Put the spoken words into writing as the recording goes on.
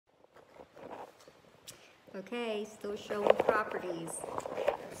Okay, still showing properties.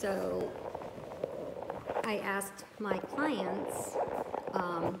 So I asked my clients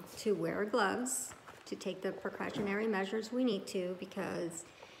to wear gloves, to take the precautionary measures we need to, because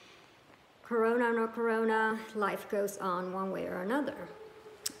corona or no corona, life goes on one way or another.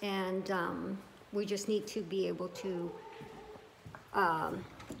 And we just need to be able to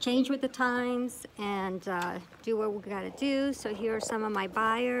change with the times and do what we gotta do. So here are some of my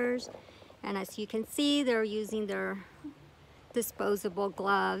buyers. And as you can see, they're using their disposable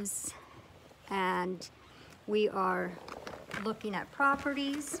gloves. And we are looking at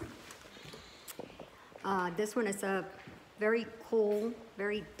properties. This one is a very cool,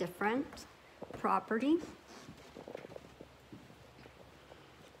 very different property.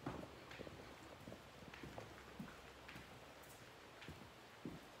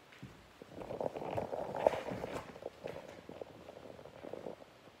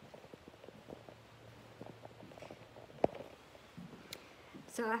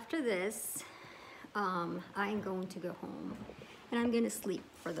 So after this, I'm going to go home and I'm going to sleep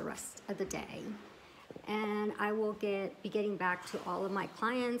for the rest of the day. And I will be getting back to all of my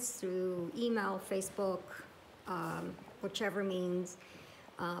clients through email, Facebook, whichever means.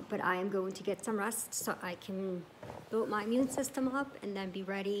 But I am going to get some rest so I can build my immune system up and then be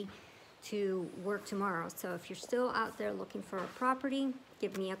ready to work tomorrow. So if you're still out there looking for a property,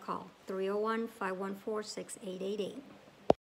 give me a call, 301-514-6888.